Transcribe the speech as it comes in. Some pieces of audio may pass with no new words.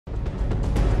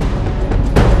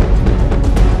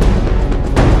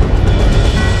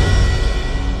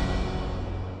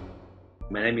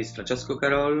My name is Francesco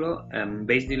Carollo. I'm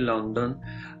based in London.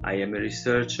 I am a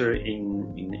researcher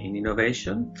in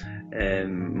innovation,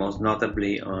 most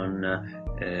notably on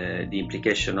the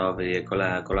implication of a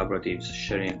collaborative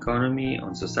sharing economy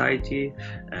on society,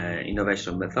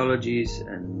 innovation methodologies,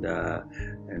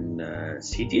 and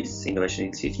cities, innovation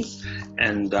in cities.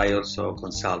 And I also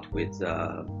consult with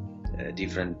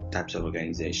different types of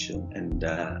organization, and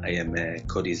I am a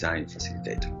co-design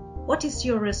facilitator. What is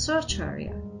your research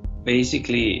area?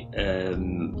 Basically,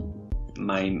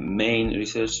 my main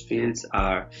research fields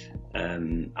are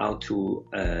how to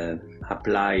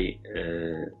apply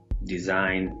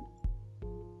design,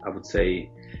 I would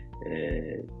say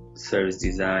service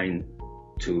design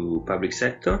to public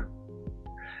sector,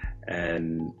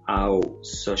 and how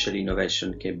social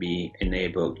innovation can be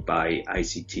enabled by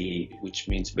ICT, which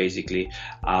means basically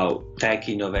how tech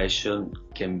innovation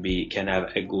can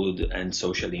have a good and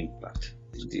social impact.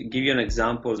 To give you an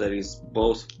example that is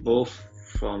both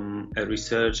from a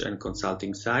research and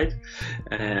consulting side,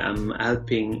 I'm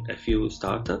helping a few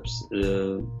startups,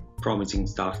 promising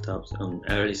startups on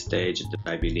early stage that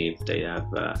I believe they have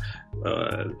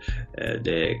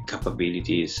the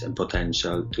capabilities and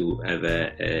potential to have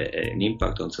an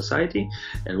impact on society.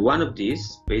 And one of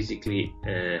these basically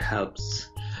helps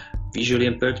visually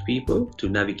impaired people to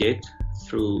navigate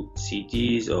through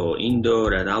cities or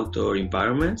indoor and outdoor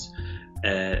environments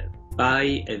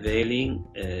by availing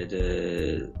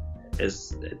the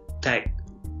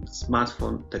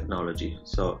smartphone technology.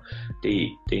 So they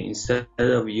instead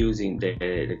of using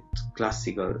the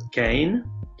classical cane,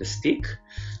 the stick,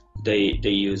 they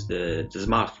use the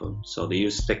smartphone. So they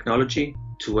use technology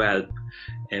to help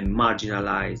a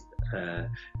marginalized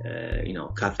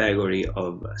category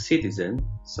of citizens,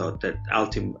 so that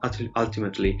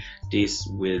ultimately this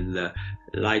will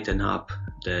lighten up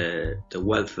the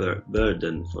welfare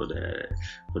burden for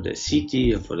the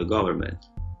city and for the government,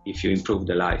 if you improve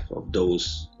the life of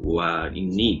those who are in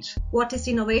need. What is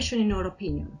innovation in your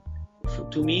opinion?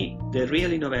 To me, the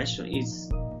real innovation is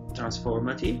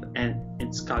transformative and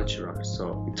it's cultural.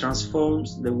 So it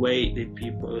transforms the way the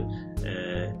people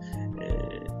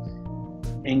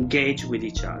engage with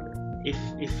each other.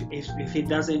 If it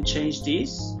doesn't change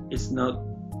this, it's not,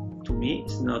 to me,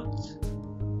 it's not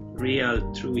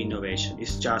real true innovation.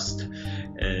 It's just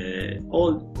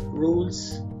old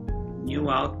rules, new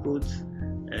output,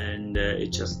 and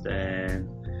it's just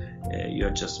you're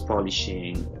just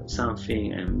polishing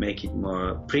something and make it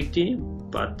more pretty,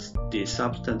 but the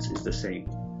substance is the same.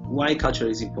 Why culture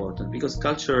is important? Because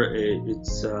culture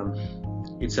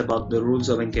it's about the rules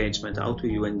of engagement. How do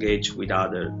you engage with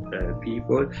other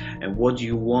people, and what do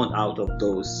you want out of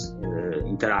those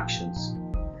interactions?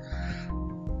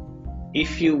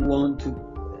 If you want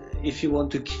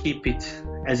to keep it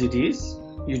as it is,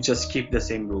 you just keep the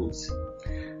same rules.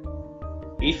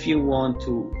 If you want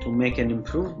to make an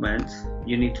improvement,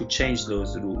 you need to change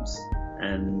those rules,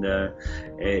 and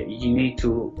you need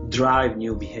to drive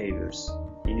new behaviors.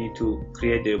 You need to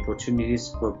create the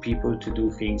opportunities for people to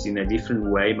do things in a different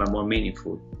way, but more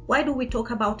meaningful. Why do we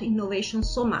talk about innovation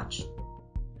so much?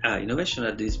 Innovation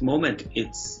at this moment,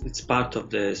 it's part of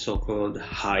the so-called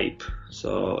hype.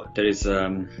 So there is,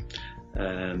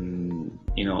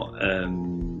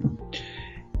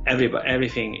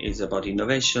 everything is about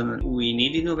innovation. We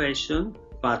need innovation,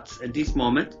 but at this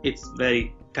moment, it's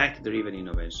very tech-driven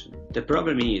innovation. The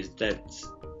problem is that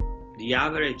the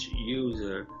average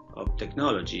user of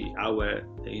technology,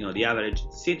 the average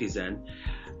citizen,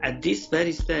 at this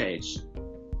very stage,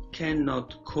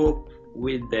 cannot cope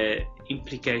with the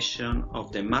implication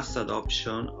of the mass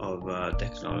adoption of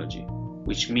technology,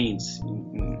 which means,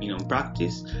 in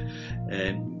practice,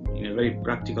 in a very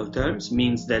practical terms,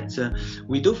 means that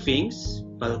we do things,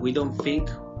 but we don't think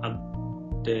of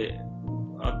the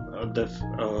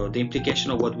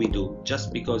implication of what we do,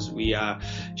 just because we are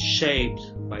shaped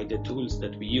by the tools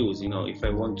that we use. If I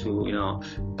want to,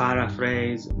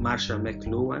 paraphrase Marshall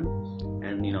McLuhan,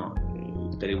 and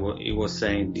that he was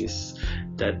saying this,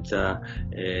 that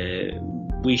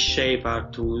we shape our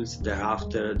tools,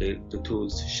 thereafter the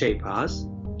tools shape us.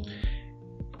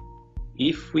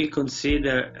 If we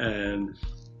consider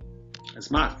a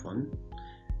smartphone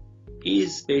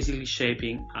is basically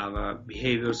shaping our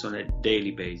behaviors on a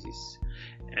daily basis,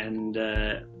 and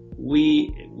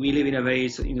we live in a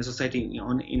society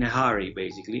in a hurry,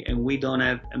 basically, and we don't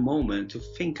have a moment to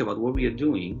think about what we are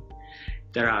doing.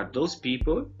 There are those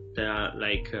people that are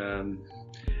like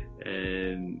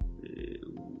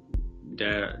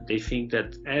they think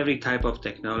that every type of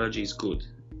technology is good,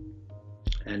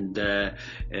 And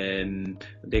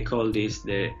they call this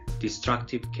the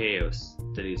destructive chaos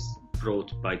that is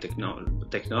brought by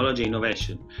technology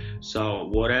innovation. So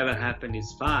whatever happened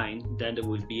is fine, then there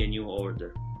will be a new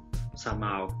order.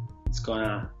 Somehow it's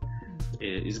going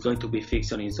to be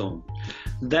fixed on its own.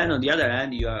 Then on the other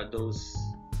hand, you are those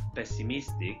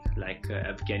pessimistic, like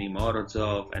Evgeny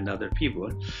Morozov and other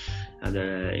people,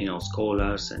 other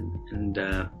scholars, and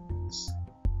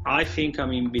I think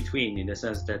I'm in between, in the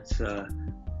sense that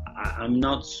I'm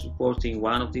not supporting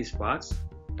one of these parts,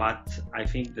 but I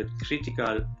think that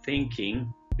critical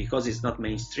thinking, because it's not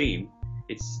mainstream,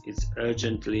 it's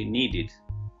urgently needed.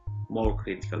 More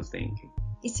critical thinking.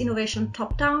 Is innovation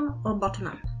top-down or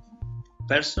bottom-up?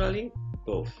 Personally,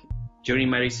 both. During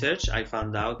my research, I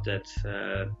found out that,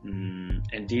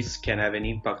 and this can have an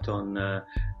impact on,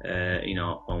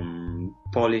 on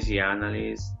policy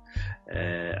analysis,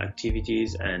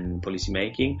 activities, and policy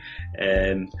making.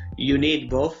 You need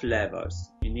both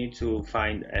levels. You need to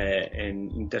find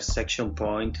an intersection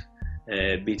point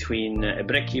between a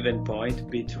break-even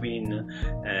point between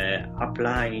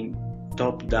applying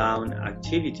top-down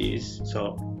activities,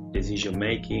 so decision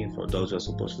making for those who are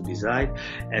supposed to decide,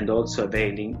 and also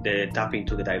tap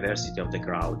into the diversity of the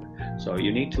crowd. So you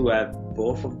need to have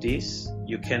both of these.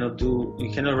 You cannot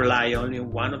rely only on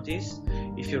one of these.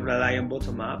 If you rely on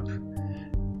bottom up,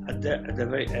 there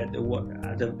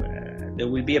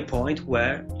will be a point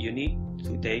where you need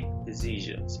to take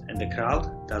decisions, and the crowd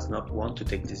does not want to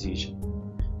take decisions.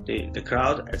 The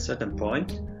crowd at a certain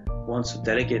point wants to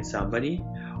delegate somebody,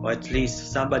 or at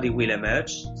least somebody will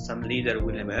emerge, some leader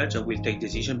will emerge and will take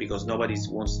decision, because nobody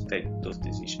wants to take those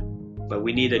decisions. But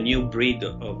we need a new breed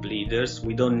of leaders.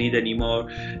 We don't need anymore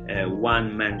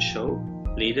one-man show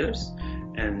leaders.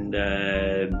 And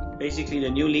basically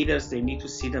the new leaders, they need to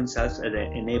see themselves as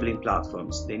enabling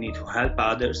platforms. They need to help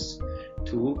others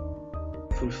to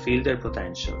fulfill their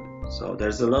potential. So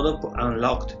there's a lot of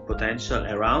unlocked potential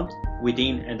around,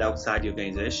 within and outside the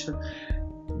organization.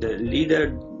 The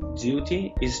leader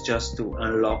duty is just to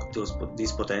unlock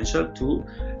this potential to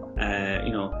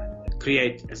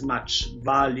create as much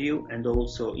value and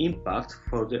also impact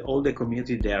for all the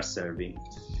community they are serving.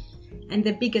 And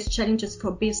the biggest challenges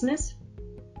for business?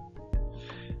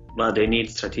 Well, they need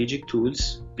strategic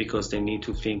tools, because they need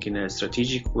to think in a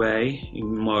strategic way, in a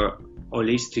more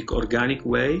holistic, organic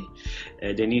way.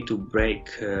 They need to break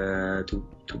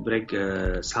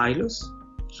silos.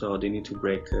 So they need to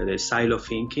break the silo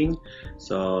thinking.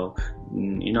 So,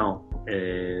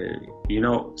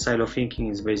 silo thinking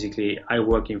is basically, I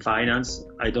work in finance.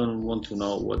 I don't want to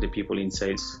know what the people in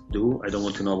sales do. I don't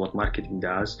want to know what marketing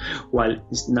does. While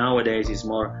nowadays it's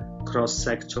more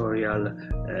cross-sectorial,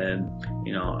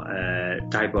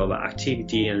 type of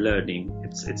activity and learning.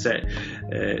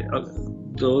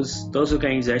 Those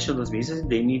organizations, those businesses,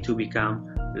 they need to become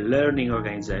learning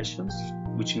organizations,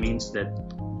 which means that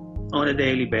on a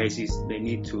daily basis, they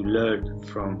need to learn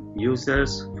from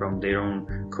users, from their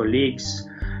own colleagues,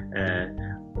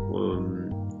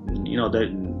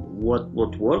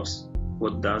 what works,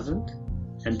 what doesn't,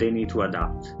 and they need to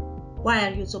adapt. Why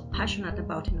are you so passionate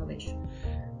about innovation?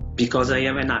 Because I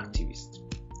am an activist,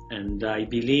 and I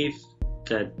believe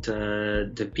that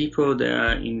the people that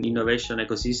are in innovation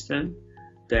ecosystem,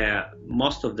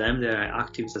 most of them, they are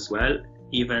activists as well.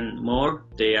 Even more,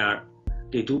 they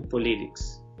do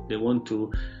politics. They want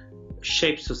to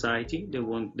shape society. They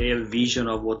have a vision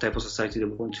of what type of society they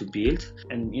want to build.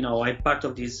 And I'm part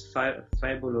of this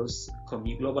fabulous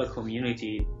global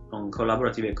community on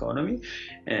collaborative economy.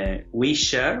 We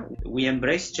share, we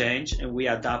embrace change, and we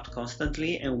adapt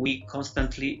constantly, and we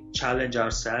constantly challenge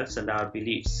ourselves and our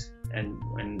beliefs. And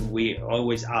we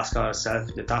always ask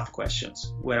ourselves the tough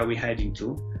questions. Where are we heading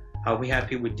to? Are we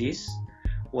happy with this?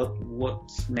 What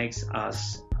makes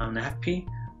us unhappy?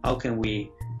 How can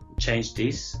we change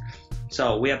this?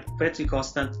 So we are pretty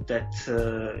constant that,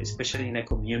 especially in a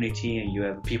community, and you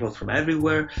have people from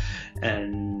everywhere,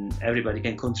 and everybody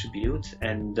can contribute,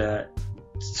 and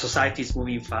society is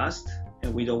moving fast,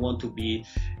 and we don't want to be,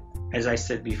 as I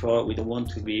said before, we don't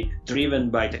want to be driven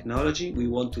by technology. We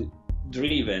want to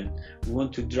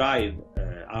drive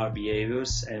our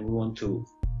behaviors, and we want to,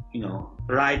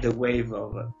 ride the wave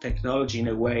of technology in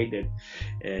a way that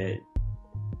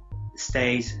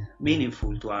stays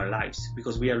meaningful to our lives,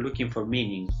 because we are looking for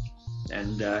meaning,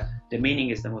 and the meaning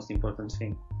is the most important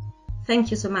thing. Thank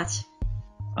you so much.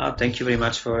 Thank you very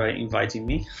much for inviting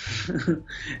me.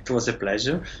 It was a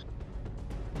pleasure.